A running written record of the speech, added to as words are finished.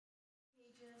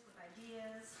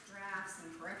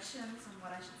directions on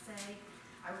what I should say.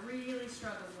 I really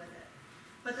struggled with it.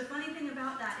 But the funny thing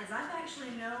about that is I've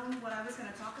actually known what I was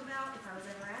going to talk about if I was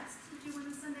ever asked to do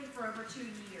Women's Sunday for over 2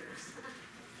 years.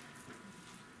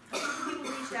 A couple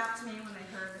people reached out to me when they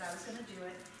heard that I was going to do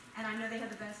it, and I know they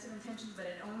had the best of intentions, but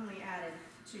it only added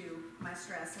to my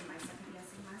stress and my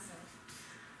second-guessing myself.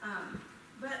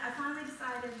 But I finally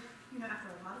decided, after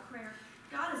a lot of prayer,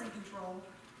 God is in control.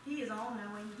 He is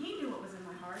all-knowing. He knew what was in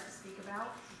my heart to speak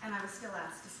about, and I was still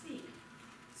asked to speak.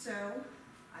 So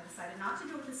I decided not to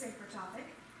go with a safer topic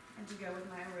and to go with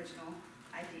my original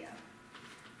idea.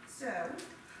 So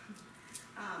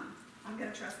I'm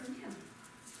going to trust in Him.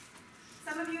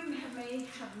 Some of you may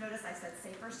have noticed I said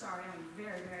safer. Sorry, I'm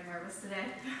very, very nervous today.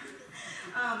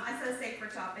 I said a safer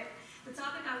topic. The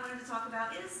topic I wanted to talk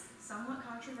about is somewhat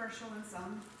controversial in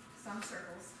some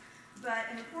circles, but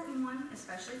an important one,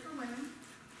 especially for women.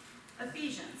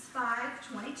 Ephesians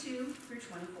 5:22 through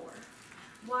 24.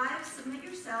 Wives, submit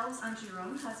yourselves unto your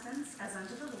own husbands as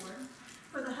unto the Lord,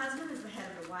 for the husband is the head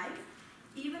of the wife,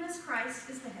 even as Christ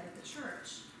is the head of the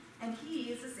church, and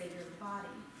He is the Savior of the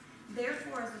body.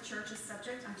 Therefore, as the church is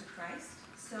subject unto Christ,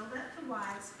 so let the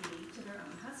wives be to their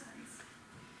own husbands.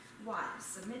 Wives,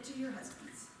 submit to your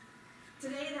husbands.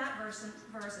 Today, that verse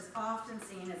is often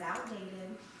seen as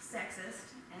outdated,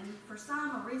 sexist, and for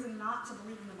some, a reason not to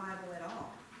believe in the Bible at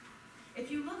all. If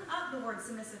you look up the word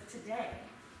submissive today,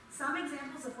 some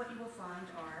examples of what you will find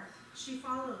are, she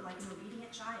followed like an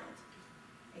obedient child,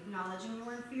 acknowledging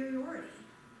your inferiority.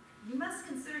 You must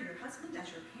consider your husband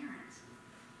as your parent.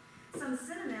 Some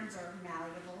synonyms are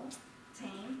malleable,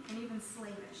 tame, and even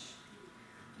slavish.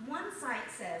 One site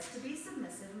says to be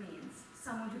submissive means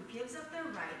someone who gives up their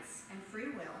rights and free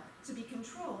will to be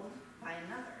controlled by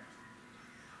another.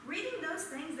 Reading those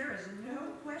things, there is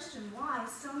no question why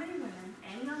so many women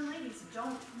and young ladies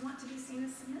don't want to be seen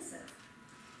as submissive.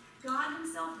 God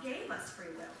Himself gave us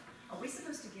free will. Are we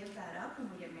supposed to give that up when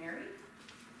we get married?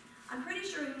 I'm pretty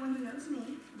sure anyone who knows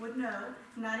me would know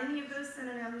not any of those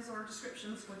synonyms or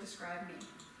descriptions would describe me.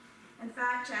 In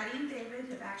fact, Chatty and David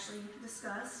have actually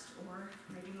discussed, or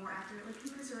maybe more accurately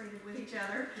commiserated with each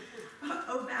other,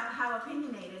 about how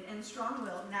opinionated and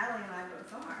strong-willed Natalie and I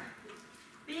both are.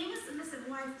 Being a submissive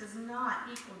wife does not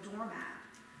equal doormat.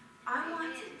 I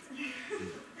want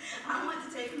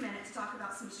to take a minute to talk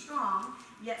about some strong,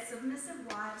 yet submissive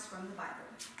wives from the Bible.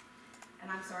 And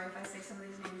I'm sorry if I say some of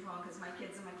these names wrong, because my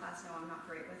kids in my class know I'm not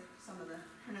great with some of the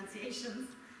pronunciations.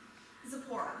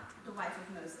 Zipporah, the wife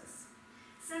of Moses.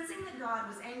 Sensing that God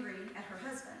was angry at her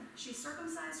husband, she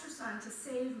circumcised her son to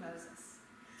save Moses.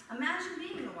 Imagine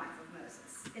being the wife of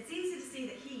Moses. It's easy to see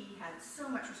that he had so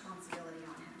much responsibility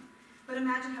on him. But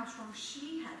imagine how strong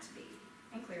she had to be,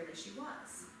 and clearly she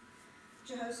was.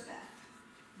 Jehoshaphat,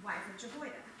 wife of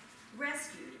Jehoiada,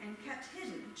 rescued and kept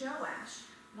hidden Joash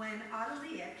when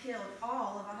Athaliah killed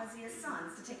all of Ahaziah's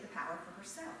sons to take the power for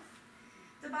herself.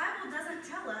 The Bible doesn't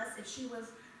tell us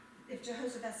if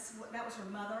Jehoshaphat, that was her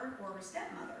mother or her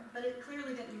stepmother, but it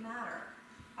clearly didn't matter.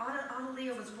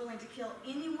 Athaliah was willing to kill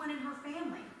anyone in her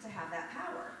family to have that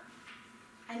power.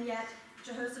 And yet,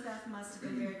 Jehoshaphat must have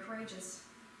been very courageous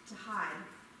to hide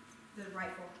the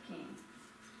rightful king.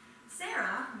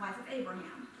 Sarah, wife of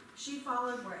Abraham, she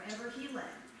followed wherever he led,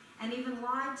 and even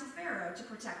lied to Pharaoh to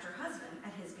protect her husband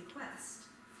at his bequest,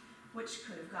 which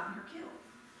could have gotten her killed.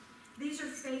 These are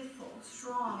faithful,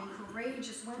 strong, and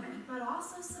courageous women, but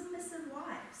also submissive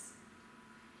wives.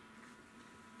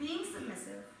 Being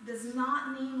submissive does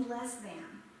not mean less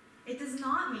than. It does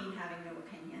not mean having no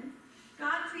opinion.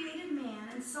 God created man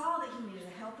and saw that he needed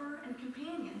a helper and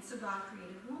companion, so God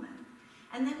created woman.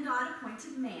 And then God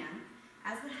appointed man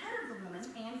as the head of the woman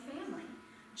and family,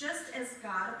 just as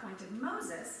God appointed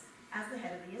Moses as the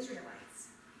head of the Israelites.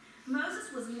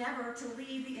 Moses was never to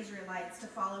lead the Israelites to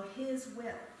follow his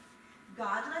will.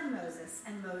 God led Moses,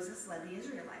 and Moses led the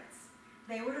Israelites.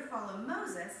 They were to follow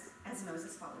Moses as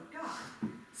Moses followed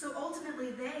God. So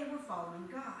ultimately, they were following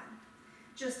God.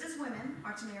 Just as women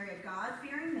are to marry a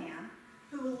God-fearing man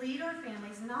who will lead our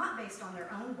families not based on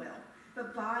their own will,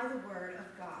 but by the word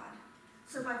of God.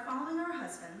 So by following our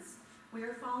husbands, we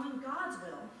are following God's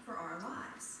will for our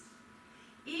lives.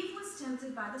 Eve was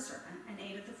tempted by the serpent and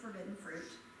ate of the forbidden fruit,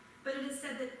 but it is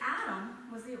said that Adam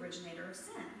was the originator of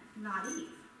sin, not Eve,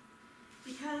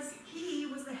 because he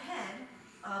was the head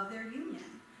of their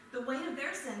union. The weight of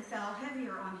their sin fell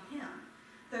heavier on him,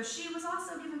 though she was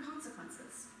also given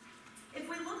consequences. If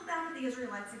we look back at the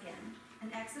Israelites again,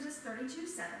 in Exodus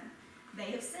 32:7,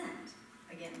 they have sinned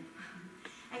again.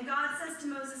 And God says to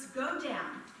Moses, "Go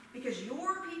down, because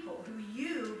your people who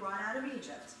you brought out of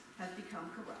Egypt have become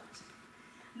corrupt."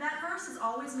 That verse has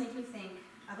always made me think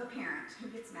of a parent who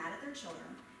gets mad at their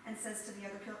children and says to the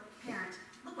other parent,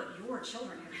 "Look what your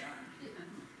children have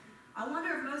done." I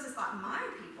wonder if Moses thought, my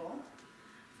people.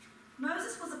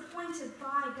 Moses was appointed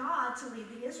by God to lead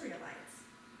the Israelites.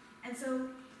 And so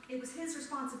it was his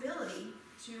responsibility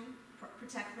to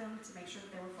protect them, to make sure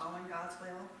that they were following God's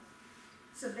will.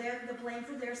 So the blame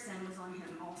for their sin was on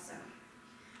him also.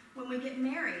 When we get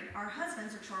married, our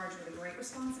husbands are charged with a great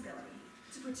responsibility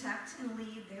to protect and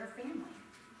lead their family.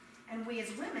 And we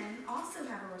as women also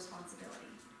have a responsibility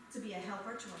to be a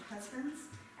helper to our husbands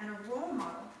and a role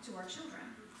model to our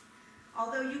children.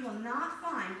 Although you will not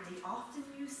find the often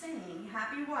used saying,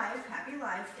 "happy wife, happy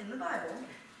life," in the Bible,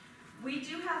 we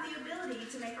do have the ability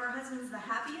to make our husbands the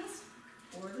happiest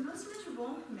or the most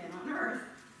miserable men on earth.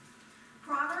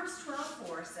 Proverbs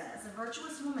 12:4 says, "A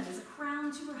virtuous woman is a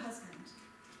crown to her husband,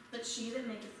 but she that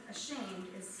maketh ashamed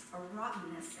is a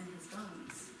rottenness in his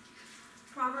bones."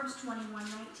 Proverbs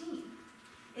 21:19,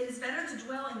 "It is better to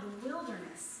dwell in the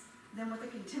wilderness than with a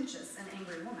contentious and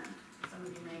angry woman." Some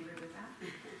of you may agree with that.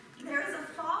 There is a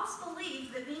false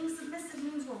belief that being submissive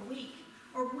means we're weak,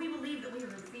 or we believe that we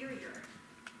are inferior.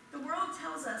 The world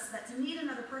tells us that to need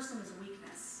another person is a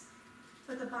weakness,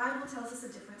 but the Bible tells us a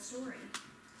different story.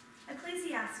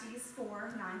 Ecclesiastes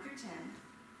 4:9-10,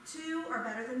 "Two are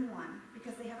better than one,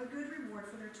 because they have a good reward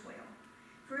for their toil.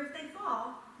 For if they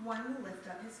fall, one will lift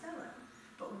up his fellow.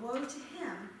 But woe to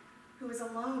him who is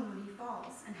alone when he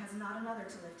falls, and has not another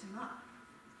to lift him up."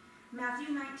 Matthew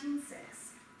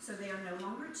 19:6, "So they are no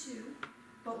longer two,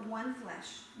 but one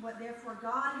flesh. What therefore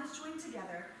God has joined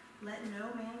together, let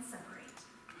no man separate."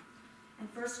 And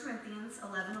 1 Corinthians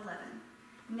 11:11,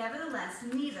 "Nevertheless,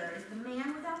 neither is the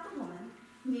man without the woman,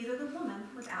 neither the woman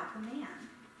without the man."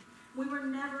 We were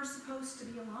never supposed to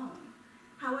be alone.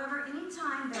 However,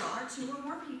 anytime there are two or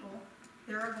more people,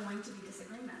 there are going to be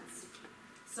disagreements.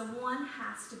 So one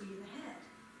has to be the head,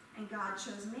 and God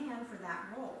chose man for that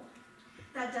role.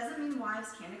 That doesn't mean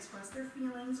wives can't express their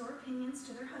feelings or opinions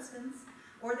to their husbands,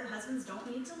 or that husbands don't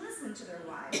need to listen to their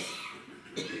wives.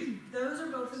 Those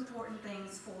are both important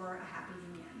things for a happy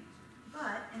union.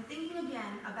 But in thinking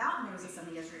again about Moses and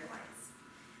the Israelites,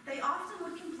 they often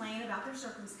would complain about their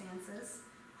circumstances,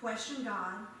 question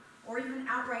God, or even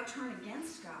outright turn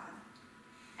against God.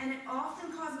 And it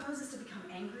often caused Moses to become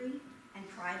angry and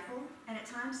prideful, and at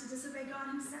times to disobey God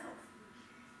himself.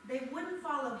 They wouldn't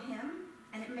follow him,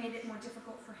 and it made it more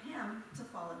difficult for him to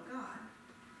follow God.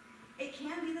 It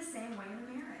can be the same way in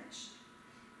a marriage.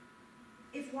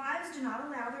 If wives do not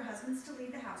allow their husbands to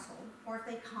lead the household, or if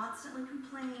they constantly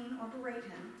complain or berate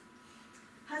him,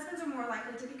 husbands are more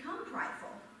likely to become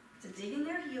prideful, to dig in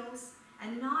their heels,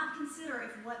 and not consider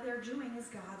if what they're doing is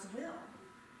God's will.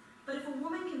 But if a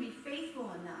woman can be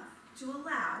faithful enough to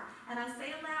allow, and I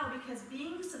say allow because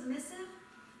being submissive,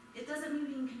 it doesn't mean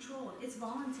being controlled. It's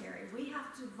voluntary. We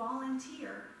have to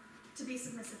volunteer to be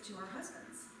submissive to our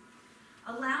husbands.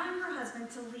 Allowing her husband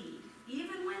to lead,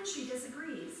 even when she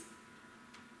disagrees,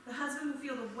 the husband will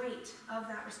feel the weight of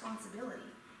that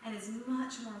responsibility and is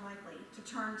much more likely to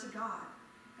turn to God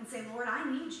and say, "Lord, I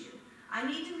need you. I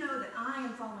need to know that I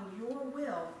am following your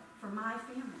will for my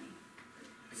family."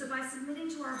 So by submitting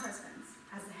to our husbands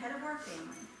as the head of our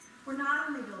family, we're not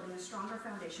only building a stronger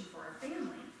foundation for our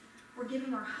family, we're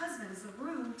giving our husbands the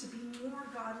room to be more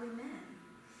godly men,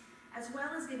 as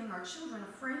well as giving our children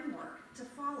a framework to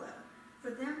follow for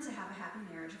them to have a happy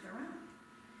marriage of their own.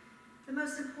 The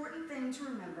most important thing to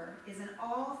remember is in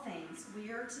all things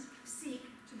we are to seek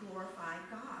to glorify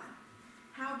God.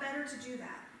 How better to do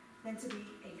that than to be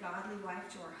a godly wife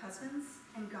to our husbands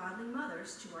and godly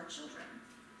mothers to our children,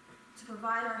 to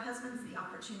provide our husbands the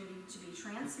opportunity to be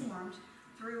transformed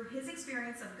through his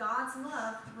experience of God's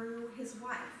love through his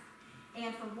wife,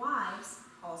 and for wives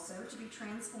also to be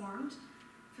transformed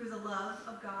through the love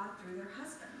of God through their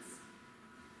husbands.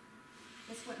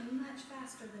 This went much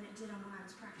faster than it did on when I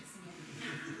was practicing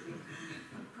it.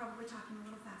 I'm probably talking a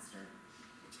little faster.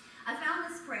 I found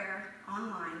this prayer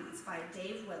online. It's by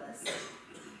Dave Willis.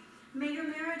 "May your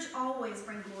marriage always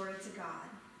bring glory to God,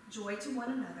 joy to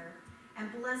one another,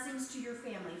 and blessings to your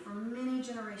family for many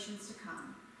generations to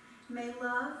come. May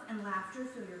love and laughter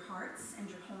fill your hearts and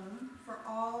your home for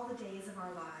all the days of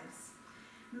our lives.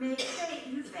 May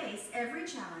you face every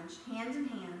challenge hand in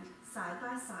hand, side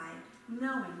by side,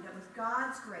 knowing that with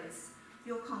God's grace,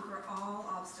 you'll conquer all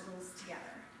obstacles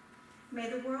together. May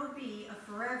the world be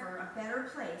forever a better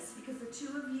place because the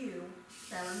two of you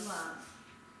fell in love.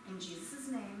 In Jesus'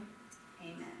 name,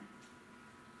 amen."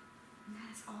 And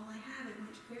that is all I have. It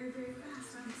went very, very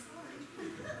fast. I'm sorry.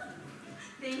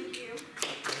 Thank you.